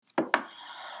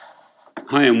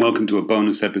Hi, and welcome to a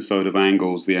bonus episode of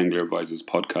Angles, the Anglia Advisors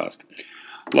podcast.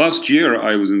 Last year,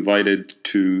 I was invited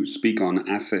to speak on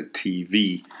Asset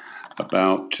TV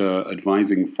about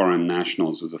advising foreign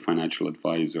nationals as a financial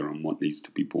advisor and what needs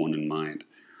to be borne in mind.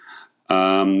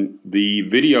 The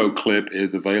video clip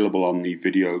is available on the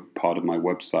video part of my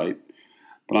website,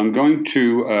 but I'm going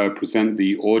to present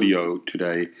the audio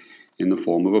today in the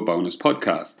form of a bonus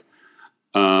podcast.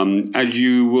 As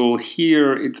you will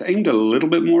hear, it's aimed a little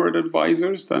bit more at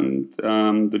advisors than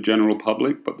the general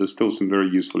public, but there's still some very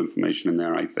useful information in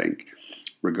there, I think,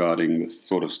 regarding the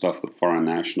sort of stuff that foreign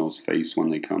nationals face when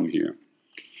they come here.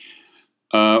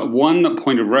 One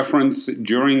point of reference,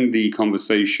 during the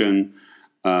conversation,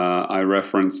 I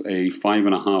reference a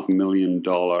 $5.5 million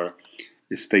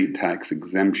estate tax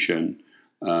exemption.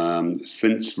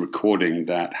 Since recording,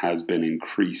 that has been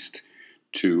increased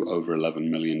to over $11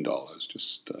 million,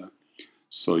 just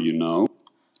so you know.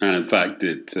 And in fact,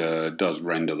 it does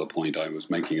render the point I was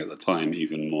making at the time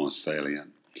even more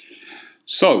salient.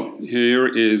 So, here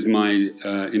is my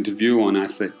interview on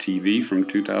Asset TV from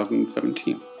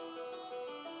 2017.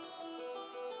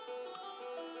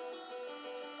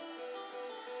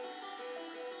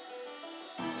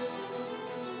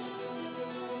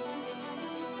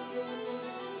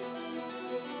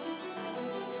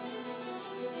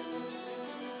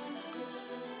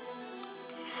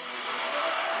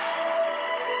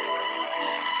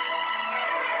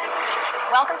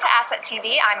 Welcome to Asset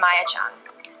TV, I'm Maya Chung.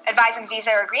 Advising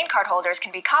visa or green card holders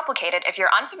can be complicated if you're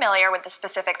unfamiliar with the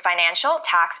specific financial,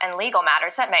 tax, and legal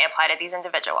matters that may apply to these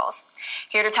individuals.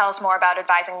 Here to tell us more about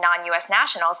advising non-U.S.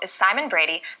 nationals is Simon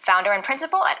Brady, founder and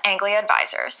principal at Anglia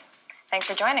Advisors. Thanks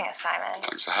for joining us, Simon.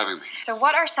 Thanks for having me. So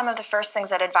what are some of the first things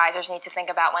that advisors need to think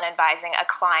about when advising a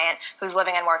client who's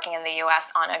living and working in the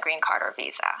U.S. on a green card or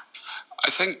visa? I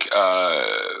think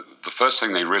the first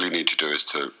thing they really need to do is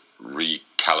to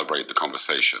recalibrate the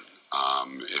conversation.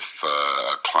 If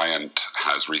a client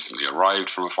has recently arrived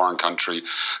from a foreign country,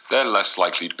 they're less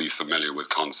likely to be familiar with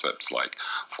concepts like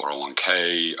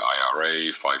 401k,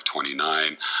 IRA,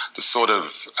 529, the sort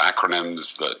of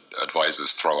acronyms that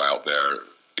advisors throw out there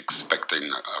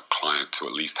expecting a client to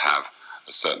at least have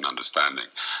a certain understanding.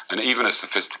 And even a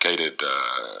sophisticated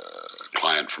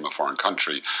client from a foreign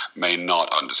country may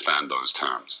not understand those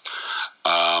terms.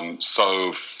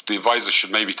 So the advisor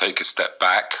should maybe take a step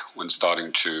back when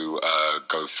starting to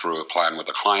go through a plan with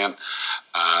a client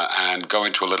and go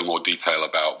into a little more detail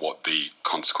about what the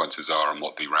consequences are and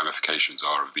what the ramifications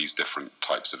are of these different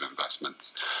types of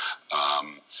investments.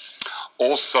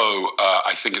 Also,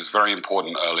 I think it's very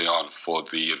important early on for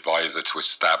the advisor to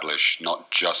establish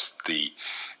not just the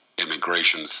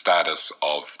immigration status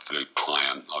of the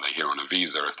client. Are they here on a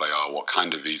visa? If they are, what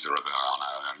kind of visa? Are they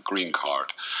on a green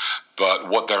card? But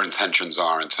what their intentions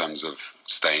are in terms of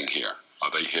staying here. Are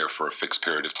they here for a fixed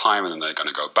period of time and then they're going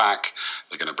to go back?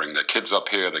 They're going to bring their kids up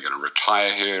here? They're going to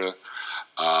retire here?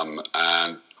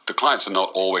 And the clients are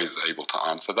not always able to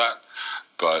answer that,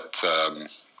 but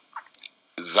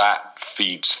that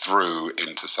feeds through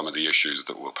into some of the issues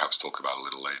that we'll perhaps talk about a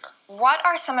little later. What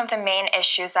are some of the main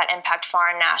issues that impact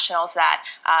foreign nationals that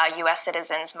U.S.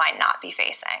 citizens might not be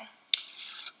facing?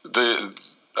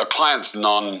 A client's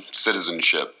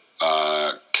non-citizenship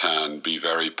can be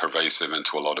very pervasive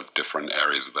into a lot of different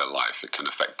areas of their life. It can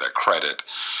affect their credit,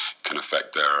 it can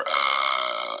affect their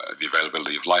the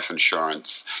availability of life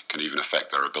insurance, it can even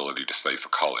affect their ability to save for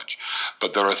college.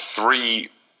 But there are three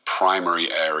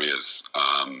primary areas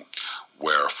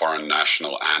where a foreign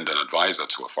national and an advisor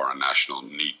to a foreign national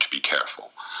need to be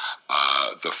careful.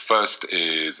 The first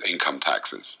is income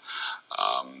taxes.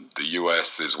 The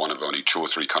U.S. is one of only 2 or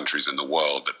 3 countries in the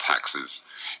world that taxes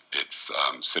its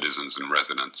citizens and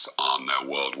residents on their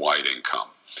worldwide income.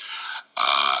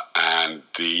 And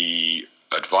the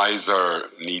advisor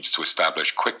needs to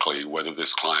establish quickly whether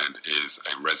this client is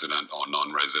a resident or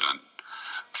non-resident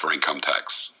for income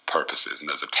tax purposes, and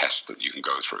there's a test that you can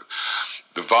go through.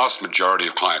 The vast majority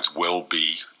of clients will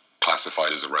be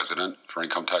classified as a resident for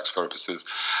income tax purposes,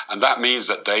 and that means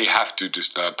that they have to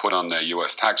put on their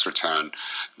U.S. tax return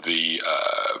the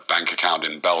bank account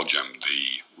in Belgium,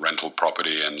 the rental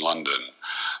property in London,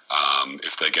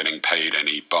 if they're getting paid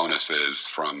any bonuses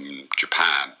from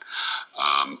Japan,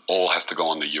 all has to go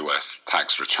on the U.S.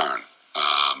 tax return.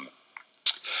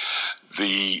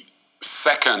 The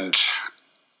second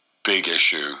big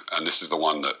issue, and this is the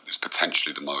one that is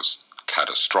potentially the most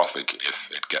catastrophic if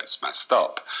it gets messed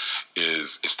up,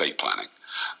 is estate planning.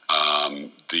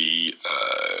 The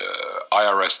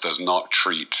IRS does not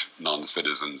treat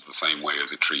non-citizens the same way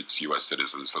as it treats U.S.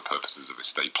 citizens for purposes of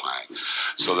estate planning.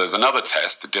 So there's another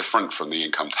test, different from the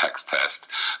income tax test,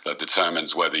 that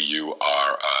determines whether you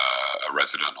are a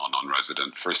resident or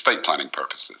non-resident for estate planning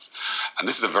purposes. And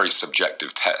this is a very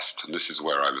subjective test. And this is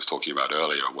where I was talking about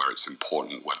earlier, where it's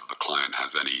important whether the client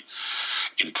has any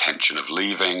intention of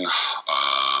leaving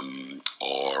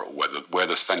or where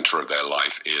the center of their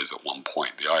life is at one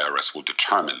point. The IRS will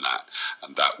determine that,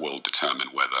 and that will determine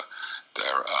whether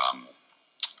they're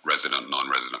resident,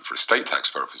 non-resident for estate tax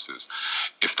purposes.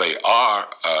 If they are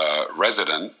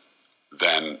resident,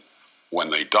 then when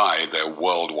they die, their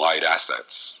worldwide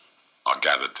assets are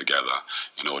gathered together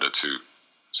in order to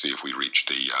see if we reach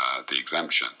the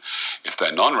exemption. If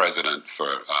they're non-resident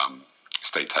for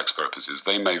estate tax purposes,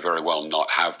 they may very well not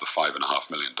have the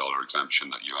 $5.5 million exemption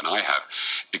that you and I have.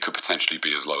 It could potentially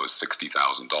be as low as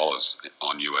 $60,000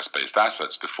 on US-based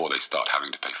assets before they start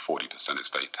having to pay 40%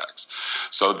 estate tax.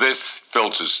 So this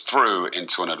filters through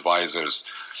into an advisor's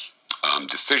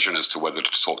decision as to whether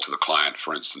to talk to the client,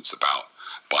 for instance, about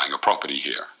buying a property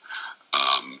here.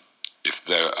 If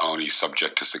they're only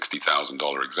subject to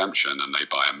 $60,000 exemption and they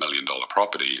buy $1 million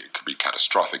property, it could be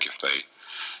catastrophic if they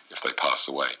pass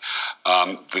away.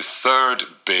 The third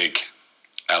big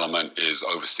element is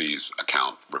overseas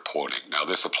account reporting. Now,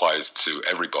 this applies to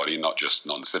everybody, not just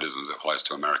non-citizens. It applies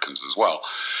to Americans as well.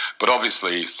 But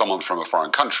obviously, someone from a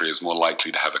foreign country is more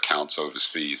likely to have accounts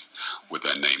overseas with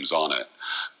their names on it.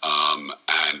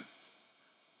 And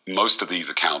most of these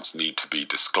accounts need to be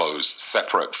disclosed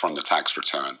separate from the tax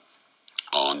return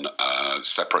on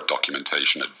separate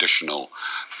documentation, additional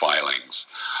filings.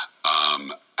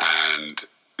 And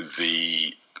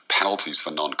the penalties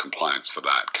for non-compliance for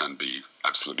that can be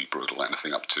absolutely brutal,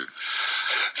 anything up to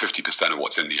 50% of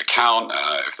what's in the account.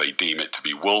 If they deem it to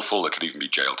be willful, there could even be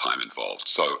jail time involved.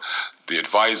 So the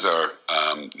advisor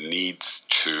needs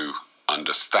to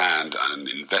understand and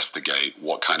investigate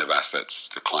what kind of assets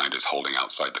the client is holding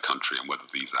outside the country and whether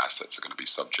these assets are going to be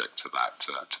subject to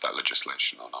that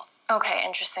legislation or not. Okay,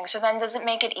 interesting. So then does it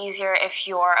make it easier if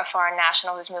you're a foreign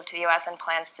national who's moved to the U.S. and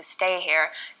plans to stay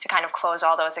here to kind of close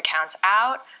all those accounts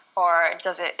out? Or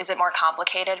is it more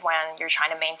complicated when you're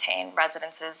trying to maintain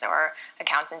residences or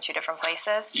accounts in two different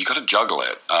places? You got to juggle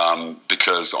it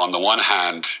because on the one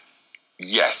hand,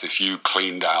 yes, if you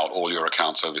cleaned out all your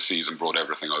accounts overseas and brought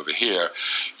everything over here,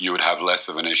 you would have less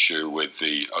of an issue with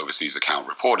the overseas account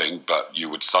reporting, but you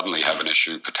would suddenly have an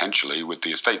issue potentially with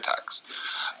the estate tax.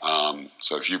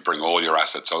 So if you bring all your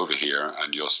assets over here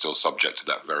and you're still subject to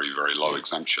that very, very low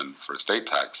exemption for estate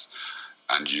tax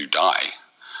and you die,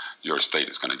 your estate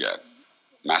is going to get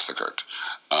massacred.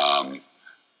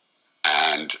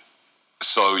 And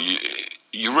so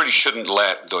you really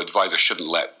the advisor shouldn't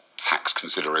let tax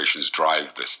considerations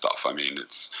drive this stuff. I mean,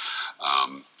 it's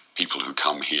people who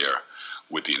come here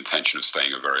with the intention of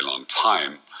staying a very long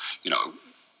time,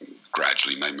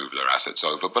 gradually may move their assets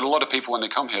over. But a lot of people, when they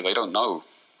come here, they don't know.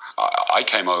 I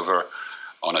came over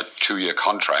on a 2-year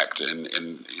contract in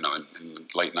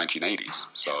late 1980s.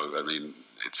 So, I mean,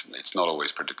 it's not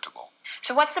always predictable.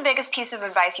 So what's the biggest piece of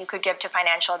advice you could give to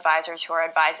financial advisors who are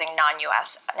advising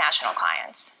non-U.S. national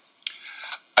clients?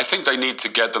 I think they need to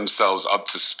get themselves up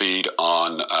to speed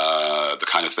on the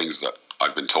kind of things that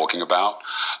I've been talking about.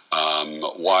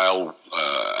 While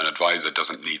an advisor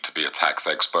doesn't need to be a tax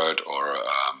expert or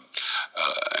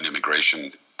an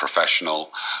immigration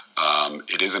professional,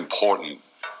 it is important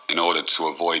in order to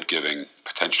avoid giving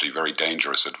potentially very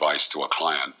dangerous advice to a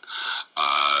client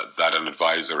that an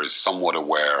advisor is somewhat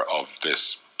aware of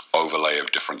this overlay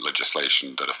of different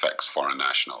legislation that affects foreign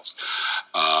nationals.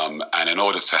 And in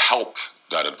order to help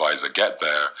that advisor get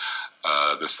there,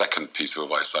 the second piece of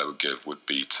advice I would give would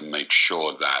be to make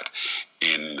sure that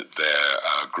in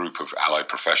their group of allied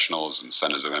professionals and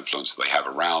centers of influence that they have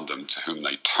around them, to whom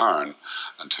they turn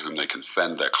and to whom they can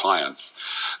send their clients,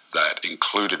 that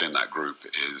included in that group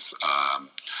is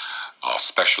are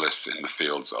specialists in the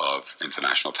fields of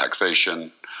international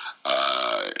taxation,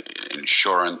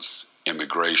 insurance,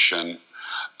 immigration,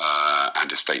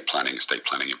 and estate planning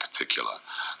in particular.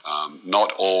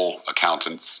 Not all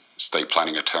accountants, estate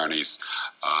planning attorneys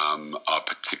are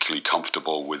particularly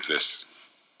comfortable with this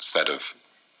set of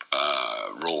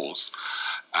rules,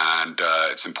 and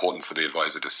it's important for the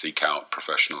advisor to seek out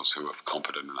professionals who are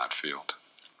competent in that field.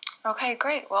 Okay,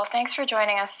 great. Well, thanks for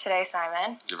joining us today,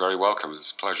 Simon. You're very welcome.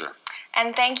 It's a pleasure.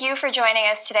 And thank you for joining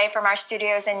us today from our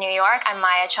studios in New York. I'm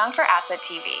Maya Chung for Asset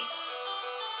TV.